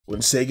When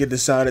Sega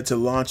decided to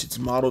launch its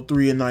Model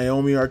 3 and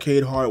Naomi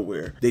arcade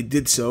hardware, they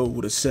did so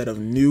with a set of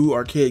new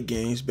arcade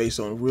games based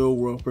on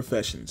real-world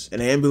professions: an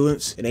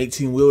ambulance, an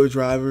 18-wheeler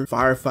driver,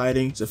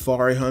 firefighting,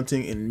 safari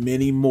hunting, and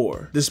many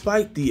more.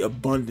 Despite the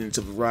abundance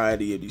of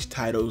variety of these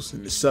titles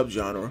in the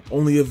subgenre,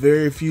 only a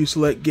very few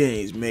select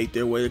games made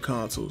their way to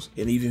consoles,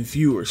 and even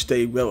fewer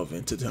stayed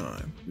relevant to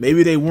time.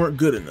 Maybe they weren't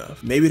good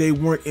enough, maybe they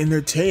weren't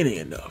entertaining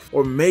enough,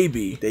 or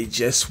maybe they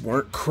just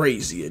weren't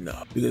crazy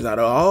enough. Because out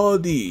of all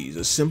of these,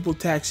 a simple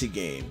taxi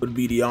game would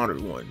be the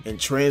honored one and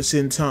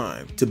transcend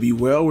time to be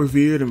well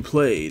revered and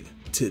played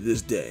to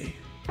this day.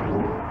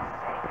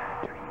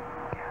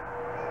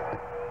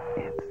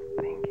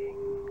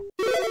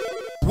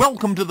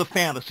 Welcome to the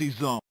fantasy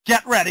zone.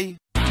 Get ready.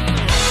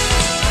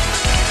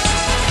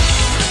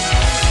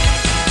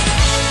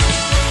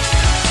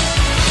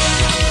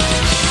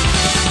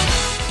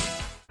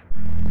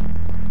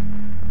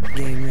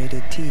 Game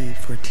rated T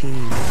for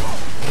teen.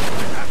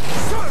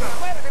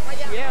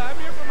 Yeah, I'm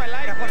here for my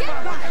license.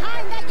 Get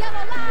behind that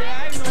yellow line! Yeah,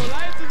 I know.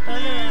 License,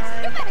 please.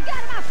 You better get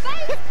out of my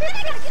face! Then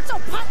I gotta get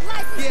your punk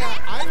license back!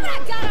 Look what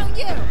I got on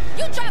you!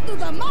 You drive through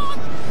the mall,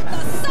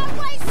 the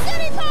subway,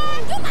 city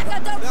park! You like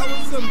a dope. That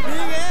was some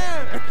big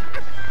air.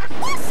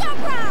 What's your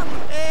problem?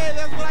 Hey,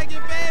 that's what I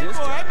get paid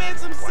for. I made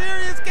some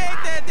serious cake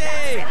that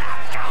day.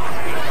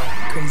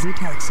 Crazy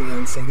Taxi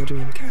on Sega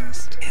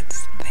Dreamcast.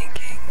 It's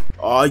thinking.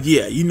 Aw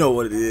yeah, you know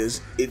what it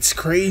is. It's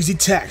Crazy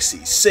Taxi,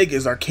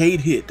 Sega's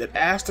arcade hit that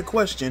asked the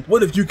question,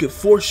 what if you could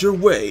force your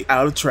way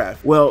out of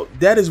traffic? Well,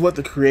 that is what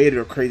the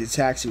creator of Crazy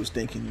Taxi was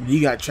thinking when he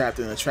got trapped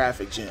in a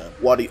traffic jam,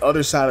 while the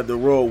other side of the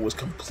road was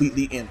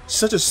completely empty.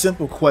 Such a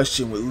simple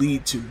question would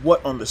lead to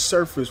what on the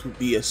surface would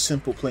be a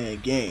simple playing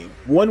game.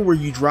 One where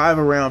you drive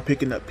around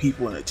picking up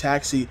people in a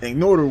taxi and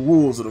ignore the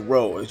rules of the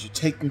road as you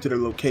take them to their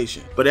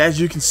location. But as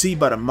you can see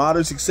by the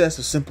modern success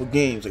of simple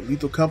games like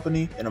Lethal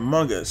Company and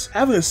Among Us,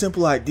 having a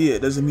simple idea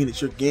doesn't mean that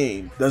your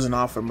game doesn't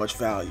offer much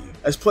value.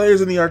 As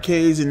players in the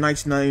arcades in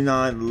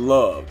 1999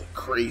 loved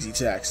Crazy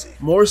Taxi,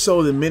 more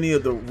so than many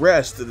of the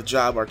rest of the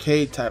job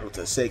arcade titles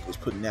that Sega was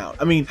putting out.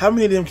 I mean, how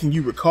many of them can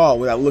you recall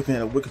without looking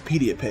at a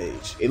Wikipedia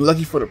page? And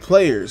lucky for the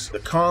players, the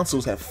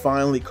consoles have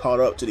finally caught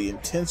up to the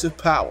intensive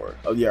power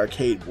of the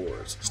arcade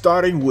boards,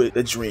 starting with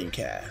the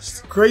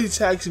Dreamcast. Crazy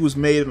Taxi was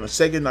made on the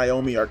Sega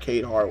Naomi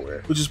arcade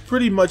hardware, which is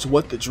pretty much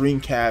what the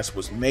Dreamcast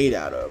was made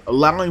out of,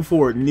 allowing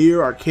for a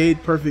near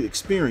arcade perfect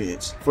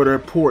experience for their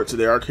ports of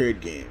their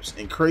arcade games,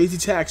 and Crazy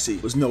Taxi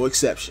was no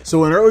exception.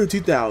 So in early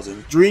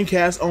 2000,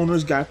 Dreamcast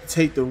owners got to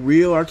take the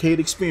real arcade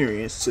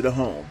experience to the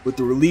home with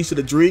the release of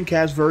the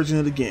Dreamcast version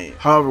of the game.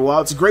 However,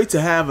 while it's great to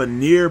have a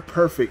near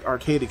perfect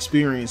arcade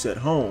experience at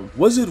home,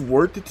 was it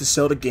worth it to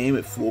sell the game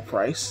at full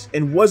price?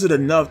 And was it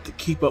enough to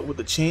keep up with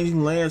the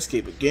changing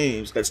landscape of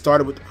games that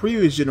started with the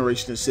previous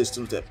generation of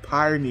systems that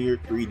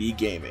pioneered 3D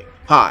gaming?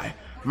 Hi,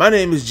 my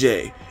name is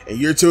Jay, and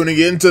you're tuning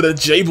in to the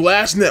J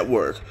Blast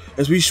Network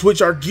as we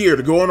switch our gear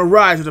to go on a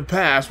ride to the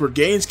past where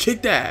games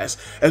kicked ass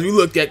as we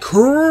looked at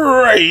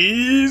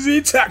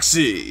Crazy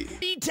Taxi.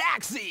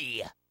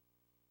 Taxi!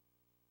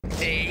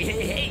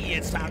 Hey,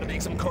 it's time to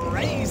make some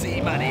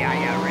crazy money. Are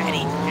you ready?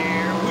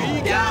 Here we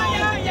go!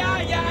 Yeah.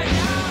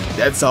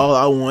 That's all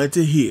I wanted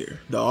to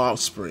hear. The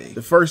Offspring.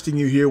 The first thing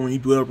you hear when you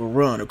build up a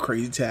run of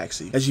Crazy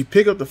Taxi, as you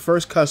pick up the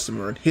first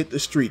customer and hit the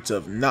streets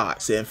of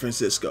not San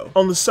Francisco.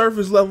 On the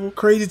surface level,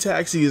 Crazy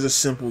Taxi is a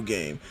simple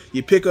game.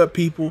 You pick up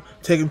people,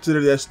 take them to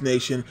their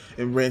destination,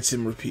 and rinse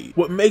and repeat.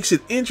 What makes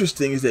it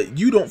interesting is that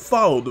you don't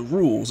follow the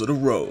rules of the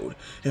road.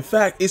 In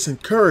fact, it's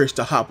encouraged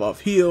to hop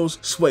off hills,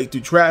 sway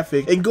through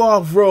traffic, and go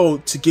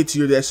off-road to get to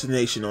your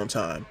destination on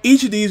time.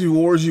 Each of these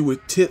rewards you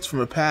with tips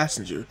from a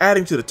passenger,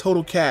 adding to the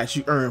total cash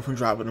you earn from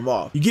dropping them off.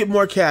 You get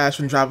more cash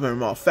from dropping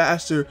them off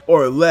faster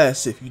or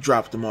less if you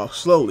drop them off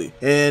slowly.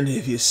 And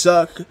if you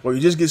suck or you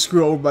just get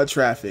screwed over by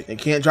traffic and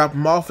can't drop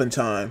them off in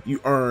time,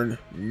 you earn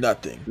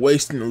nothing,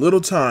 wasting the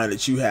little time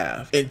that you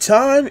have. And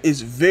time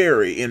is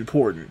very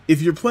important.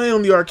 If you're playing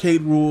on the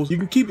arcade rules, you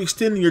can keep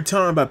extending your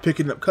time by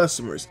picking up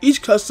customers.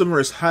 Each customer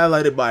is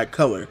highlighted by a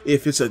color.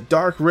 If it's a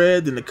dark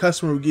red, then the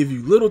customer will give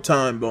you little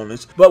time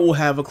bonus, but will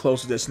have a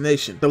closer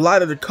destination. The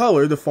lighter the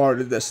color, the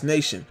farther the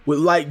destination, with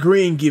light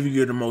green giving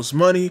you the most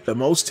money, the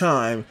most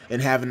time,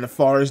 and having the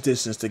farthest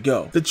distance to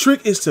go. The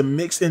trick is to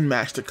mix and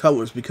match the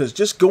colors, because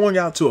just going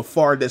out to a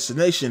far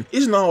destination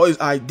isn't always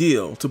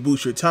ideal to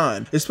boost your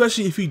time,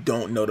 especially if you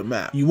don't know the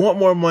map. You want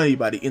more money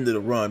by the end of the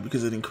run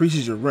because it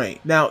increases your rank.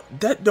 Now,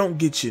 that don't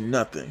get you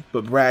nothing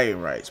but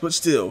bragging rights, but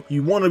still,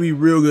 you want to be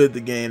real good at the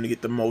game to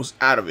get the most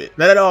out of it.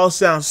 Now, that all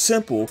sounds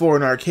simple for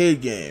an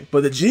arcade game,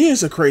 but the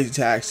genius of Crazy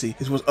Taxi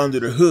is what's under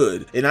the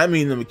hood, and I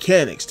mean the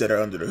mechanics that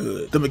are under the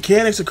hood. The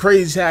mechanics of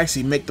Crazy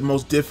Taxi make the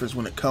most difference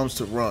when it comes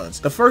to runs.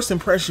 The first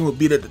impression would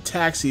be that the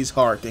taxi is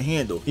hard to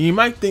handle, and you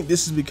might think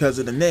this is because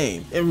of the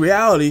name. In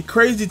reality,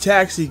 Crazy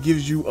Taxi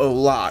gives you a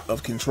lot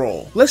of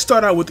control. Let's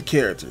start out with the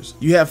characters.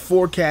 You have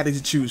 4 caddies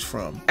to choose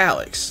from.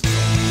 Alex.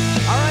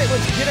 Alright,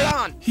 let's get it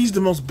on. He's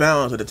the most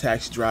balanced of the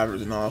taxi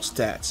drivers in all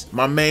stats.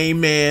 My main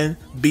man,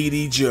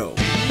 BD Joe.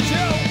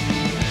 Joe!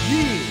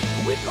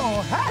 Yeah, with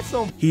gonna have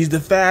some. He's the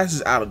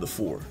fastest out of the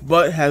four,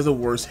 but has the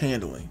worst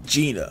handling.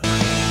 Gina.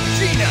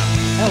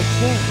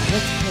 Okay,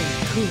 let's play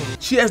cool.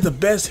 She has the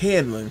best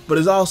handling, but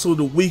is also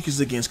the weakest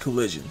against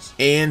collisions.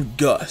 And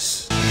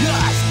Gus.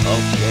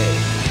 Okay,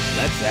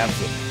 let's have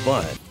some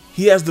fun.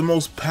 He has the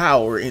most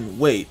power and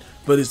weight,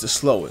 but is the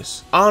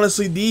slowest.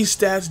 Honestly, these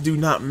stats do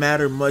not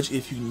matter much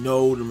if you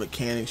know the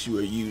mechanics you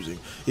are using.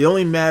 It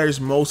only matters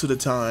most of the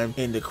time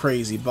in the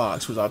crazy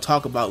box, which I'll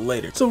talk about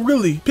later. So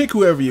really, pick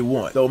whoever you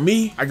want. Though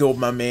me, I go with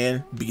my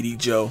man, BD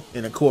Joe,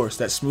 and of course,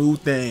 that smooth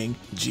thing,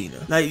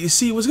 Gina. Now, you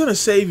see, what's gonna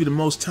save you the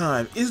most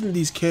time isn't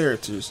these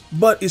characters,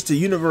 but it's the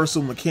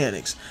universal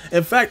mechanics.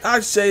 In fact,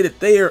 I'd say that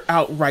they are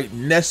outright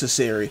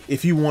necessary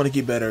if you want to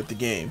get better at the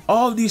game.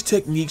 All of these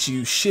techniques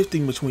use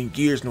shifting between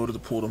gears in order to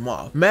pull them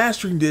off.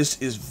 Mastering this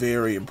is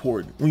very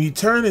important. When you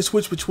turn and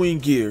switch between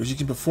gears, you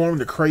can perform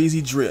the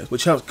crazy drift,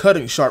 which helps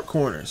cutting sharp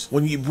corners.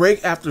 When you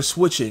brake after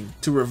switching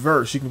to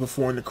reverse, you can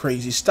perform the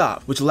crazy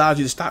stop, which allows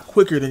you to stop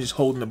quicker than just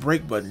holding the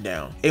brake button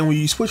down. And when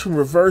you switch from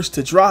reverse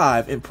to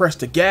drive and press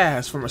the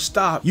gas from a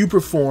stop, you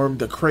perform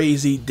the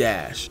crazy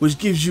dash, which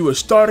gives you a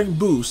starting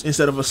boost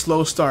instead of a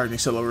slow start and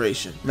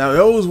acceleration. Now,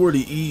 those were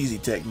the easy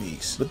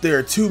techniques, but there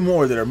are two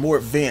more that are more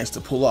advanced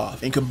to pull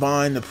off and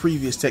combine the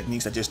previous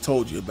techniques I just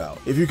told you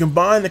about. If you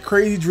combine the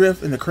crazy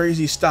drift and the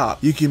crazy stop,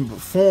 you can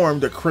perform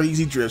the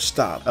crazy drift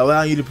stop,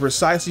 allowing you to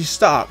precisely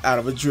stop out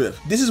of a drift.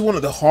 This is one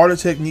of the harder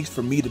techniques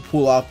for me to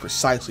pull off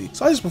precisely,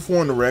 so I just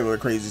perform the regular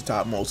crazy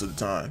stop most of the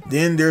time.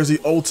 Then there's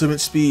the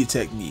ultimate speed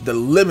technique, the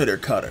limiter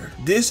cutter.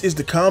 This is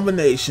the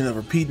combination of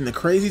repeating the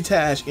crazy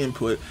dash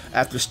input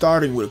after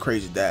starting with a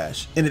crazy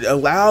dash, and it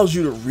allows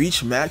you to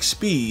reach max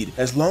speed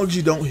as long as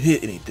you don't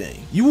hit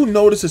anything. You will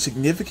notice a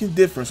significant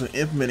difference when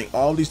implementing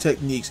all these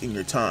techniques in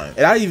your time,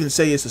 and I even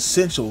say it's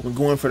essential when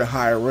going for the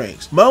higher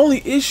ranks. My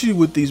only issue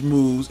with these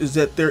moves is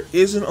that there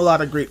isn't a lot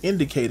of great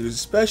indicators,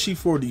 especially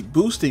for the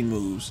boosting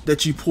moves,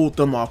 that you pulled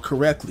them off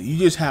correctly. You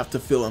just have to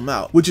fill them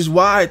out, which is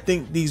why I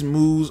think these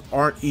moves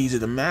aren't easy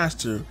to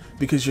master,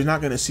 because you're not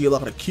going to see a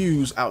lot of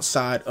cues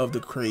outside of the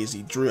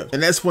crazy drift.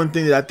 And that's one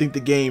thing that I think the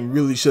game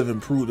really should have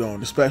improved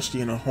on, especially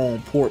in a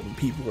home port when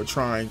people are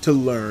trying to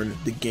learn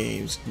the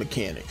game's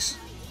mechanics.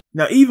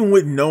 Now, even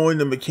with knowing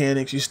the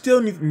mechanics, you still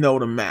need to know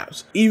the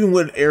maps, even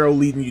with an arrow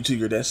leading you to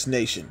your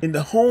destination. In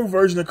the home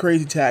version of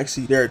Crazy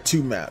Taxi, there are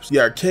two maps, the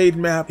arcade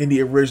map and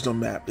the original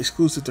map,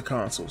 exclusive to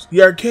consoles.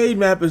 The arcade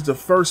map is the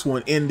first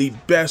one and the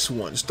best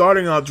one,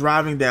 starting out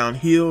driving down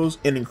hills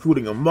and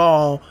including a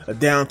mall, a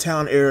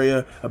downtown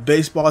area, a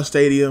baseball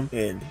stadium,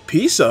 and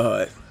Pizza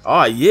Hut.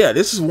 Oh yeah,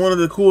 this is one of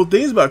the cool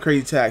things about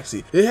Crazy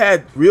Taxi. It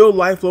had real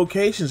life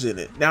locations in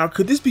it. Now,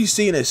 could this be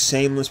seen as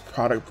shameless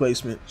product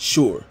placement?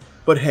 Sure,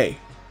 but hey,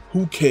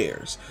 who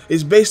cares?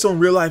 It's based on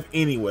real life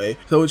anyway,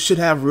 so it should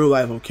have real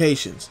life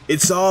locations.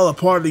 It's all a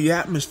part of the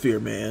atmosphere,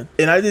 man.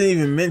 And I didn't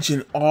even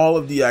mention all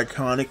of the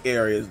iconic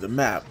areas of the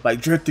map, like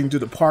drifting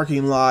through the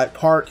parking lot,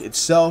 park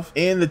itself,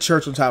 and the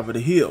church on top of the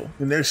hill.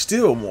 And there's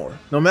still more.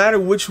 No matter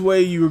which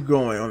way you're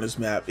going on this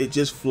map, it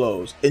just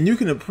flows. And you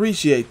can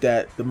appreciate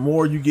that the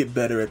more you get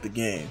better at the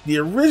game. The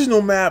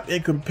original map,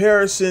 in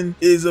comparison,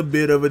 is a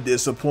bit of a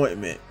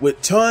disappointment,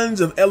 with tons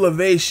of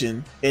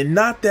elevation and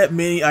not that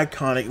many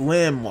iconic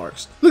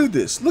landmarks. Look at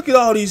this. Look at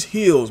all these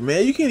hills,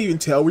 man. You can't even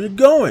tell where you're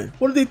going.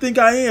 What do they think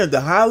I am,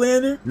 the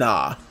Highlander?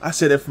 Nah, I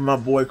said that for my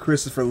boy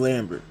Christopher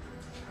Lambert.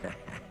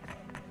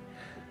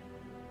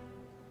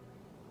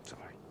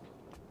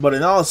 But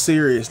in all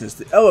seriousness,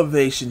 the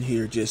elevation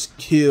here just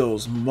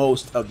kills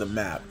most of the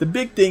map. The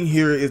big thing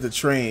here is the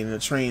train and the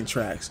train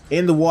tracks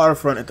and the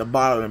waterfront at the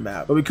bottom of the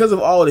map. But because of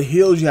all the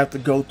hills you have to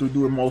go through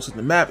doing most of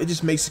the map, it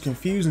just makes it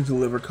confusing to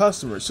deliver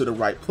customers to the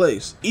right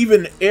place.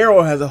 Even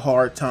Arrow has a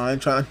hard time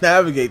trying to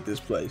navigate this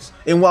place.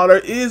 And while there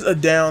is a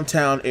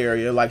downtown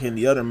area like in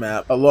the other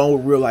map, along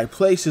with real life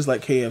places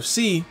like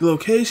KFC, the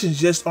locations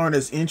just aren't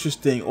as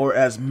interesting or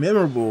as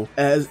memorable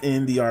as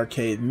in the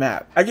arcade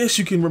map. I guess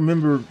you can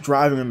remember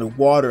driving on the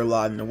water a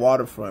lot in the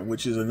waterfront,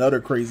 which is another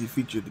crazy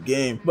feature of the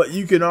game, but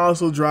you can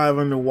also drive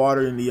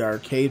underwater in the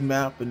arcade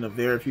map in the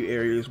very few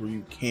areas where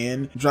you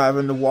can drive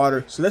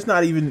underwater, so that's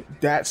not even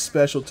that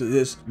special to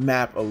this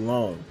map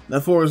alone.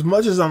 Now, for as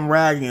much as I'm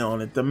ragging on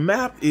it, the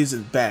map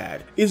isn't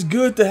bad. It's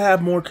good to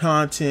have more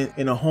content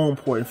in a home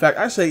port. In fact,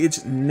 I say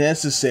it's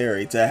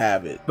necessary to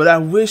have it, but I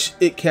wish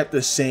it kept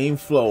the same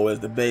flow as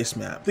the base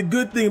map. The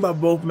good thing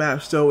about both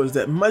maps though is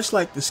that much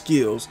like the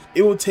skills,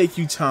 it will take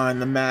you time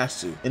to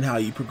master and how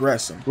you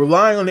progress them.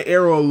 Relying on the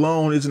arrow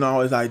alone isn't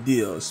always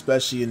ideal,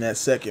 especially in that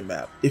second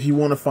map. If you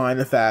want to find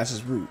the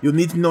fastest route, you'll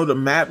need to know the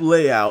map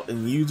layout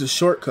and use the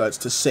shortcuts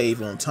to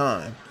save on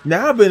time.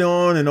 Now, I've been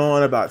on and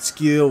on about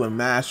skill and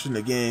mastering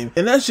the game,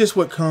 and that's just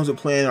what comes with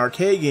playing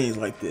arcade games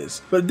like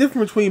this. But the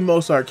difference between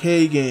most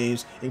arcade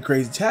games and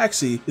Crazy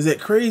Taxi is that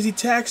Crazy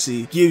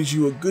Taxi gives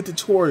you a good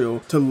tutorial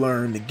to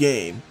learn the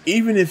game,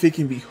 even if it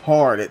can be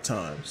hard at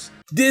times.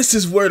 This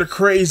is where the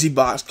crazy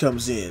box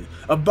comes in,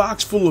 a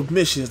box full of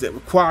missions that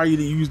require you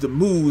to use the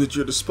moves at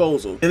your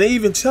disposal, and they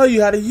even tell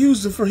you how to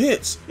use them for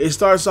hints. It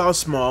starts off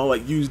small,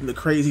 like using the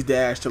crazy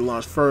dash to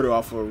launch further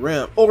off of a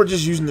ramp, or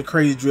just using the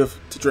crazy drift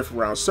to drift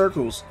around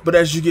circles, but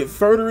as you get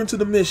further into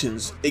the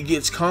missions, it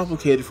gets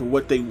complicated for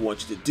what they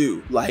want you to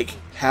do, like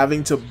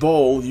having to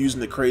bowl using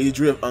the crazy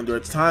drift under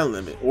a time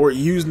limit, or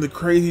using the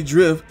crazy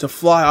drift to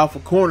fly off a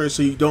corner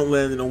so you don't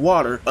land in the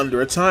water under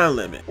a time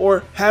limit,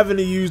 or having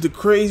to use the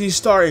crazy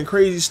start and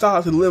crazy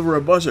stop to deliver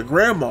a bunch of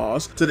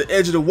grandmas to the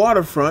edge of the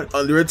waterfront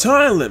under a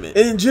time limit,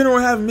 and in general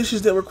have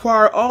missions that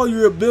require all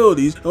your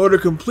abilities in order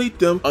to complete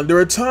them under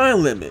a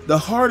time limit. The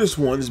hardest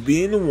ones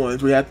being the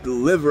ones where you have to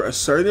deliver a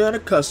certain amount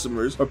of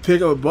customers or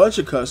pick up a bunch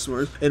of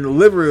customers and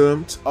deliver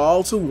them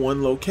all to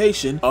one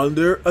location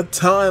under a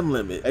time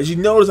limit. As you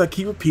notice, I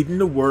keep repeating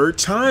the word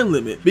time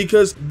limit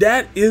because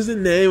that is the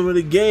name of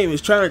the game.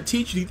 It's trying to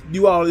teach you to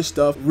do all this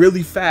stuff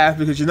really fast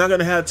because you're not going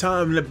to have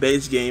time in the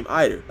base game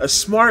either. A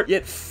smart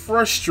yet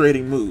frustrating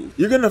move.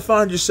 You're going to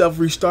find yourself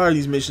restarting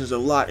these missions a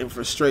lot in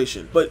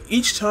frustration, but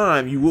each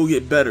time you will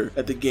get better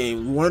at the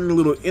game, learning the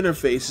little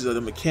interfaces of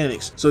the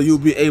mechanics so you'll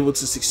be able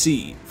to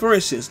succeed. For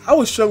instance, I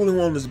was struggling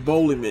on this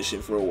bowling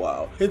mission for a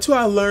while until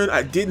I learned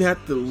I didn't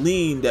have to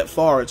lean that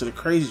far into the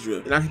crazy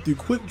drift and I could do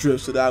quick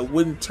drifts so that I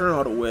wouldn't turn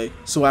all the way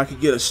so I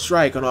could get a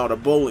strike on all the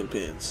bowling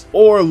pins.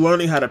 Or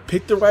learning how to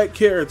pick the right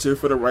character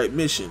for the right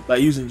mission,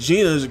 like using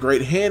Gina's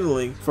great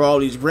handling for all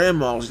these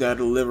grandmas you gotta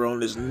deliver on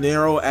this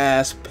narrow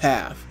ass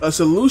path. A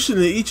solution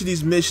to each of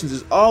these missions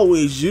is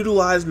always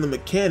utilizing the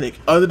mechanic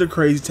under the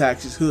Crazy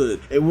Taxi's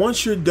hood, and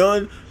once you're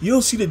done,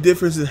 you'll see the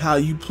difference in how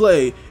you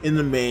play in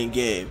the main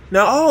game.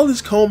 Now all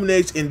this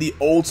culminates in the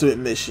ultimate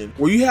mission,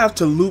 where you have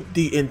to loop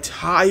the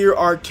entire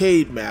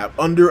arcade map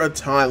under a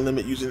time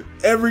limit using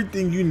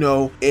everything you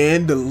know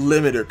and the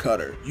limiter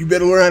cutter. You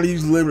better learn how to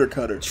use the limiter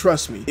cutter.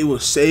 Trust me, it will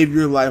save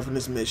your life on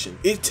this mission.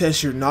 It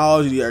tests your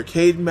knowledge of the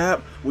arcade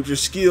map with your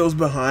skills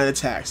behind a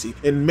taxi,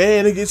 and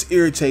man, it gets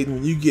irritating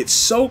when you get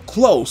so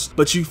close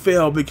but you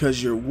fail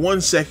because you're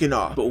 1 second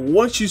off. But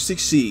once you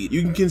succeed,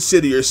 you can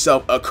consider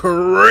yourself a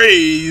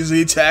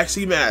crazy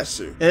taxi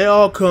master, and it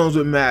all comes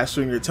with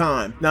mastering your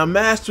time. Now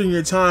mastering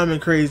your time in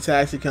Crazy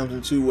Taxi comes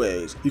in two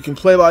ways. You can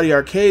play by the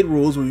arcade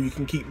rules where you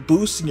can keep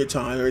boosting your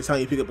time every time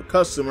you pick up a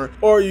customer,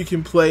 or you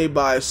can play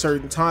by a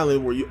certain time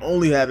limit where you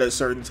only have a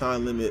certain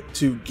time limit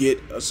to get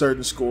a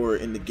certain score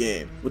in the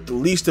game, with the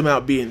least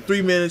amount being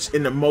 3 minutes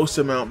and the most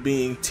amount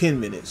being 10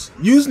 minutes.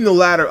 Using the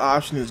latter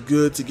option is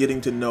good to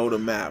getting to know the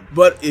map,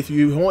 but if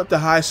you want the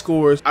high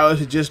scores, I would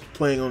suggest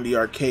playing on the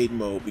arcade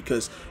mode,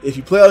 because if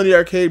you play on the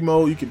arcade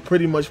mode, you can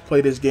pretty much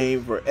play this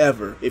game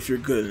forever if you're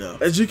good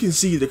enough. As you can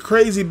see, the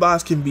crazy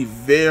boss can be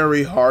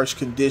very harsh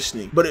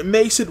conditioning, but it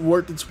makes it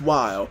worth its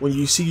while when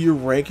you see your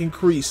rank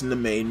increase in the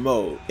main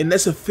mode, and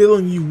that's a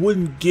feeling you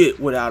wouldn't get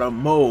without a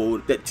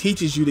mode that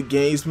teaches you the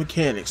game's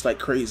mechanics like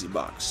Crazy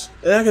Box.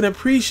 And I can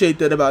appreciate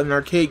that about an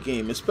arcade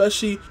game,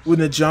 especially when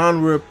the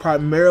genre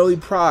primarily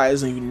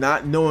prides on you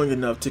not knowing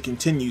enough to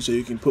continue so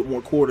you can put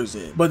more quarters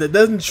in. But that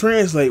doesn't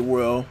translate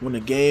well when the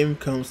game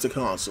comes to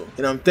console,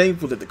 and I'm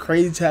thankful that the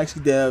Crazy Taxi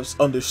devs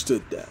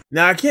understood that.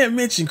 Now I can't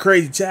mention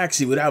Crazy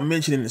Taxi without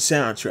mentioning the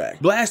soundtrack.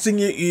 Blasting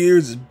your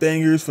ears is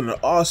bangers from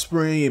The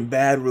Offspring and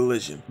Bad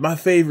Religion, my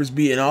favorites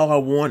being All I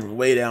Want and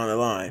Way Down the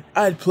Line.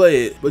 I'd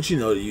play it, but you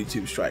know the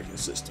YouTube striking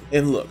system.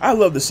 And look, I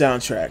love the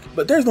soundtrack,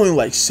 but there's only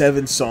like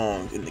 7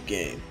 songs in the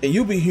game, and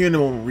you'll be hearing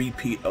them on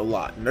repeat a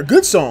lot. And they're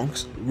good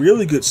songs,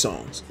 really good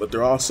songs, but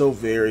they're also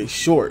very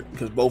short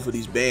because both of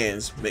these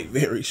bands make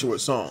very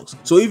short songs.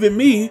 So even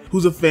me,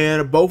 who's a fan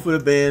of both of the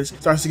bands,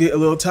 starts to get a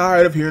little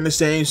tired of hearing the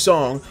same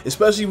song,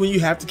 especially when you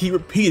have to keep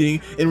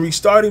repeating and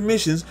restarting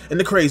missions in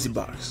the Crazy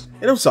Box.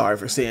 And I'm sorry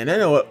for saying that. I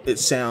know it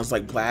sounds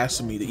like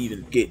blasphemy to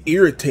even get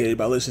irritated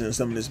by listening to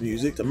some of this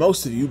music to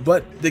most of you,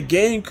 but the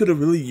game could have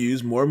really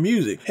used more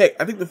music. Heck,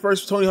 I think the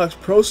first Tony Hawk's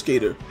Pro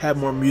Skater had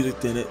more music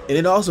than it, and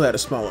it also had a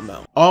small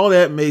amount. All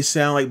that may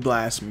sound like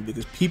blasphemy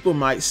because people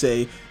might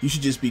say you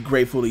should just be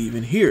grateful to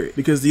even hear it,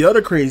 because the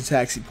other Crazy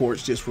Taxi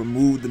ports just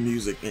removed the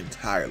music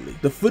entirely.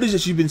 The footage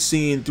that you've been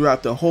seeing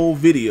throughout the whole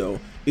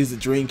video is the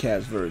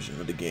Dreamcast version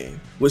of the game,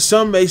 which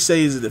some may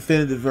say is a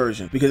definitive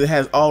version because it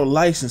has all the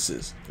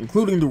licenses,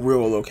 including the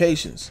real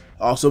locations.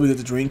 Also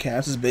because the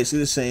Dreamcast is basically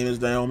the same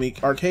as Naomi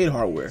arcade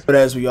hardware. But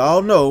as we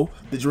all know,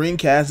 the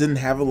Dreamcast didn't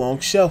have a long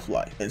shelf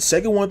life, and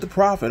Sega wanted to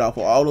profit off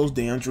of all those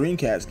damn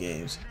Dreamcast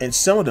games, and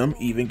some of them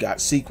even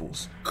got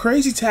sequels.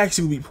 Crazy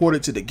Taxi will be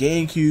ported to the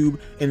GameCube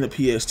and the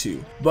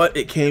PS2, but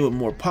it came with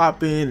more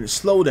pop-in and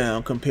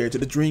slowdown compared to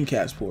the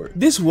Dreamcast port.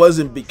 This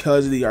wasn't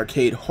because of the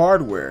arcade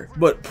hardware,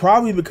 but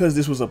probably because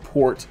this was a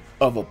port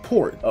of a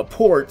port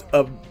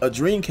of a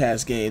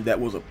Dreamcast game that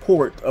was a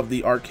port of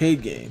the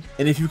arcade game.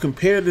 And if you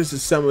compare this to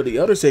some of the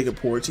other Sega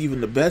ports,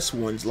 even the best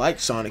ones like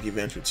Sonic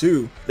Adventure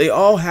 2, they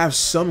all have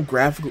some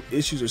graphical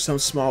issues or some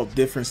small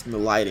difference in the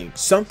lighting,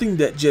 something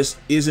that just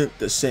isn't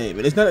the same.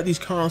 And it's not that these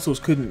consoles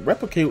couldn't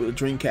replicate what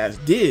the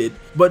Dreamcast did,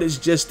 but it's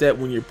just that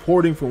when you're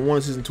porting from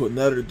one system to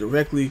another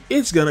directly,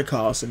 it's gonna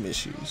cause some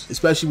issues,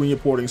 especially when you're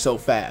porting so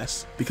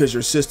fast because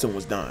your system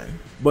was dying.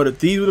 But if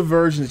these were the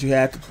versions that you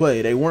had to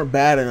play, they weren't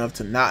bad enough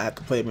to not have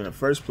to play them in the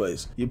first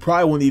place. You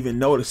probably wouldn't even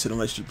notice it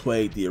unless you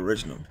played the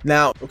original.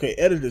 Now, okay,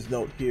 editor's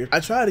note here. I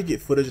tried to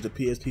get footage of the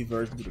PSP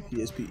version to the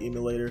PSP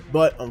emulator,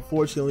 but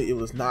unfortunately it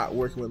was not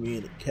working with me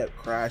and it kept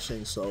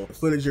crashing. So the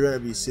footage you're going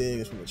to be seeing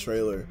is from the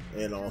trailer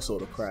and also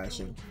the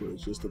crashing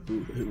footage, just to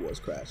prove that it was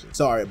crashing.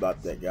 Sorry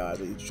about that, guys.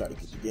 I used to try to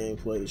get the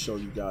gameplay to show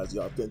you guys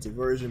the authentic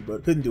version,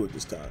 but couldn't do it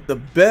this time. The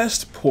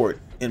best port,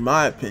 in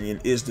my opinion,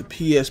 is the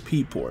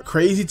PSP port,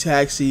 Crazy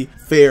Taxi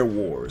Fare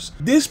Wars.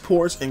 This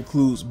port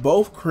includes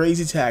both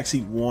Crazy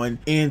Taxi 1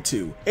 and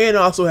 2, and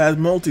also has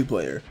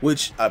multiplayer,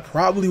 which I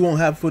probably won't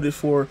have footage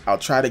for. I'll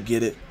try to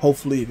get it.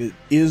 Hopefully, if it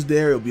is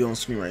there, it'll be on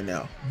screen right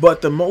now.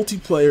 But the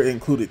multiplayer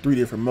included 3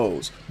 different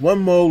modes. One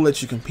mode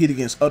lets you compete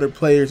against other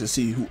players to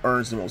see who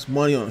earns the most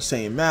money on the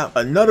same map.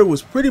 Another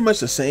was pretty much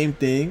the same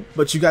thing,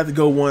 but you got to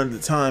go one at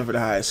a time for the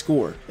highest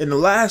score. And the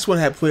last one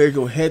had players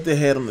go head to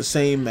head on the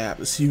same map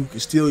to see who can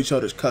steal each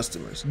other's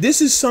customers.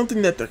 This is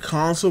something that the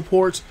console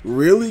ports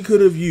really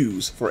could have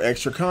used for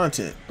extra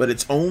content, but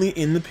it's only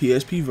in the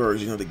PSP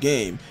version of the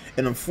game,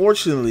 and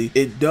unfortunately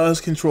it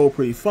does control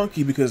pretty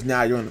funky because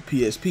now you're on the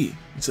PSP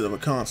instead of a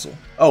console.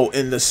 Oh,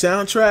 and the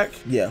soundtrack,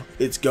 yeah,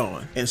 it's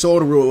gone. And so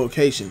are the real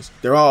locations.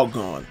 They're all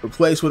gone,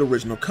 replaced with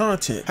original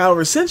content.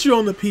 However, since you're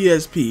on the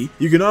PSP,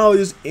 you can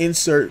always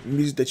insert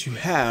music that you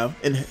have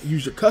and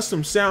use your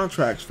custom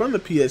soundtracks from the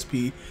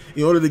PSP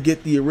in order to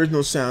get the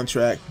original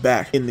soundtrack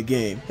back in the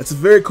game. That's a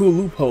very cool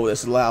loophole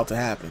that's allowed to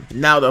happen.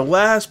 Now, the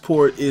last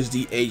port is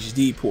the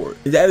HD port.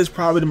 And that is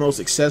probably the most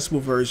accessible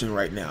version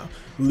right now,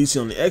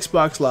 releasing on the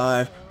Xbox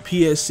Live,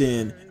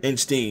 PSN, and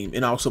Steam,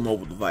 and also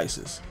mobile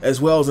devices,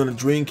 as well as in the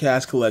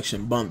Dreamcast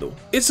Collection bundle.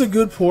 It's a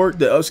good port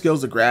that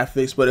upscales the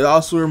graphics, but it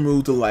also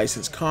removes the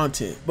licensed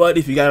content. But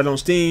if you got it on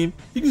Steam,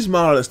 you can just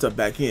mod all that stuff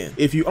back in.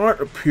 If you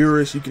aren't a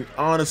purist, you can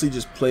honestly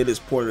just play this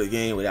port of the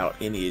game without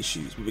any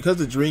issues. But because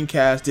the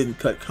Dreamcast didn't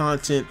cut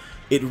content,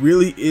 it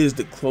really is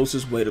the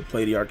closest way to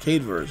play the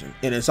arcade version,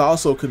 and it's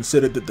also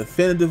considered the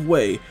definitive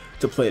way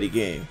to play the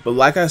game. But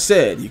like I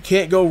said, you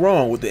can't go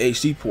wrong with the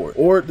HD port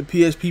or the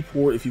PSP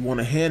port if you want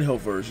a handheld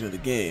version of the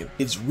game.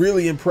 It's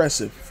really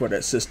impressive for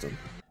that system.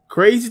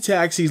 Crazy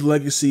Taxi's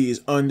legacy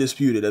is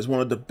undisputed as one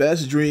of the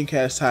best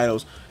Dreamcast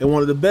titles and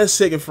one of the best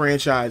Sega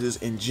franchises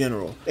in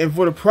general. And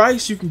for the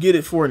price you can get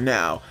it for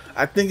now,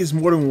 I think it's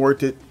more than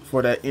worth it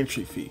for that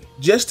entry fee,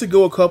 just to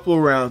go a couple of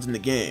rounds in the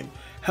game.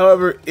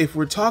 However, if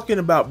we're talking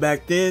about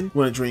back then,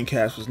 when the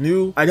Dreamcast was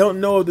new, I don't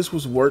know if this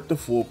was worth the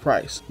full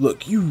price.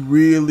 Look, you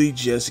really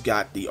just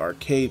got the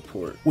arcade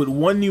port with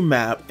one new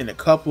map and a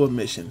couple of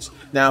missions.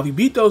 Now, if you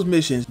beat those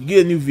missions, you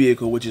get a new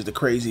vehicle, which is the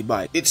Crazy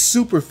Bike. It's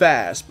super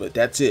fast, but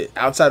that's it.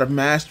 Outside of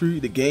mastery,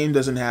 the game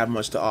doesn't have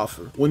much to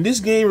offer. When this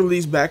game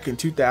released back in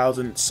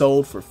 2000, it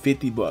sold for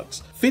 $50.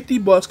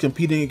 $50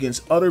 competing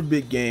against other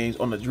big games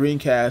on the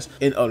Dreamcast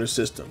and other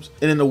systems.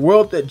 And in a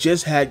world that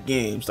just had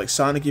games like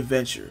Sonic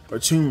Adventure or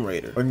Tomb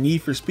Raider or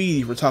Need for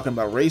Speed if we're talking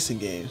about racing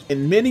games,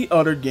 and many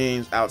other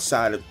games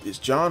outside of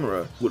this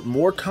genre with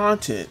more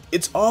content,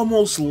 it's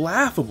almost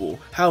laughable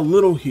how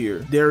little here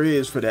there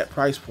is for that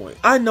price point.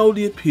 I know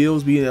the appeal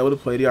is being able to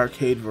play the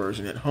arcade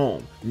version at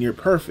home, near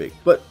perfect,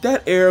 but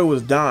that era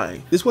was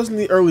dying. This wasn't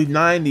the early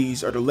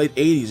 90s or the late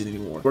 80s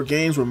anymore, where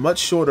games were much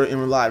shorter and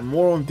relied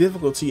more on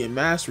difficulty and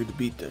mastery to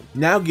beat them.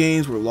 Now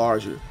games were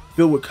larger,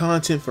 filled with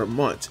content for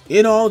months,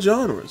 in all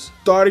genres,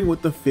 starting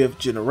with the 5th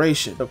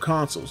generation of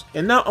consoles.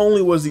 And not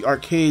only was the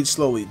arcade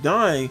slowly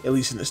dying, at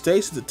least in the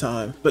States at the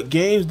time, but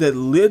games that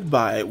lived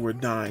by it were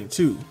dying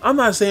too. I'm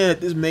not saying that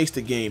this makes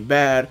the game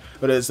bad,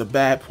 or that it's a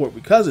bad port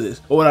because of this,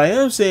 but what I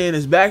am saying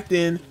is back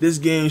then, this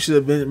game should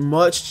have been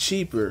much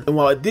cheaper, and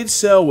while it did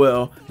sell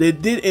well, they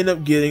did end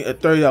up getting a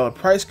 $30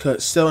 price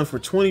cut, selling for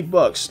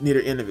 $20 near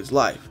the end of its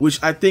life,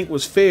 which I think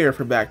was fair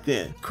for back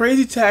then.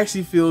 Crazy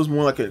Taxi feels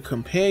more like a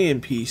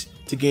companion piece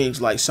to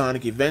games like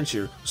Sonic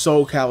Adventure,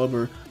 Soul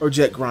Calibur, or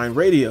Jet Grind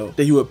Radio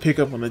that you would pick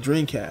up on the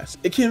Dreamcast.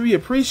 It can be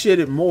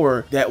appreciated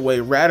more that way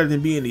rather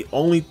than being the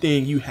only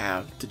thing you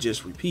have to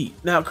just repeat.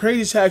 Now,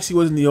 Crazy Taxi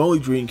wasn't the only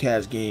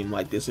Dreamcast game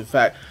like this. In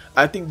fact,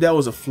 I think that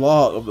was a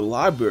flaw of the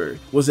library,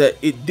 was that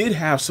it did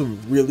have some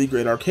really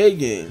great arcade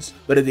games,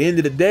 but at the end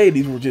of the day,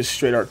 these were just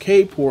straight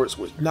arcade ports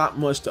with not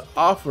much to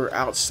offer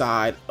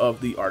outside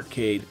of the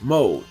arcade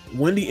mode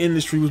when the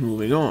industry was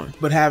moving on.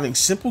 But having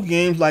simple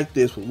games like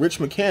this with rich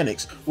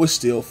mechanics was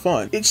still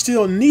fun. It's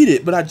still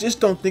needed, but I just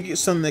don't think it's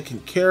something that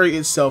can carry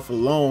itself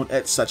alone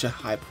at such a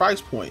high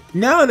price point.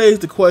 Nowadays,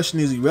 the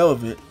question is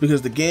irrelevant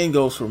because the game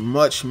goes for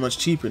much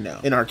cheaper now,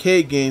 and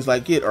arcade games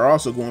like it are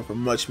also going for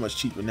much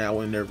cheaper now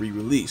when they're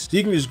re-released. So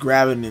you can just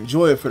grab it and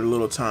enjoy it for the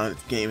little time that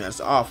the game has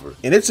to offer.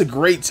 And it's a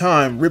great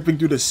time ripping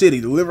through the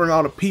city, delivering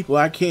all the people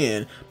I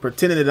can,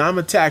 pretending that I'm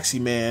a taxi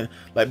man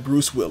like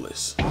Bruce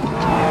Willis.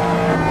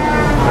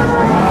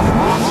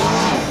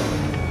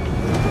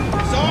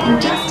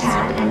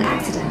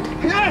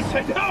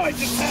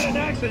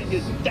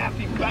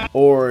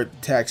 or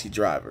Taxi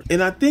Driver.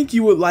 And I think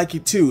you would like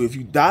it too if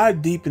you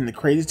dive deep into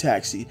Crazy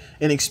Taxi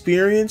and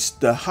experience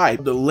the hype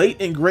of the late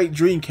and great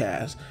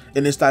Dreamcast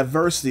and its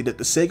diversity that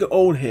the Sega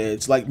old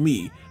heads like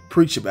me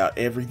preach about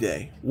every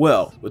day.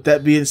 Well, with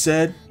that being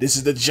said, this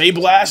is the J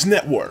Blast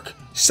Network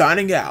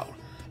signing out.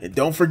 And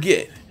don't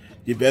forget,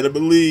 you better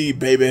believe,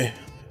 baby.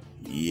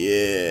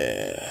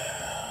 Yeah.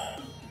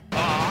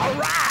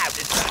 Alright,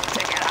 it's time to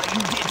check out how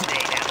you did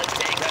today. Now let's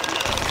take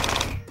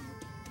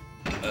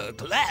a look.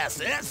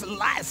 Class S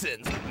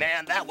license.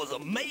 Man, that was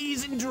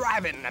amazing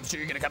driving. I'm sure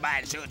you're gonna come by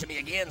and show it to me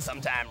again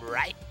sometime,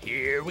 right?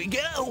 Here we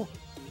go.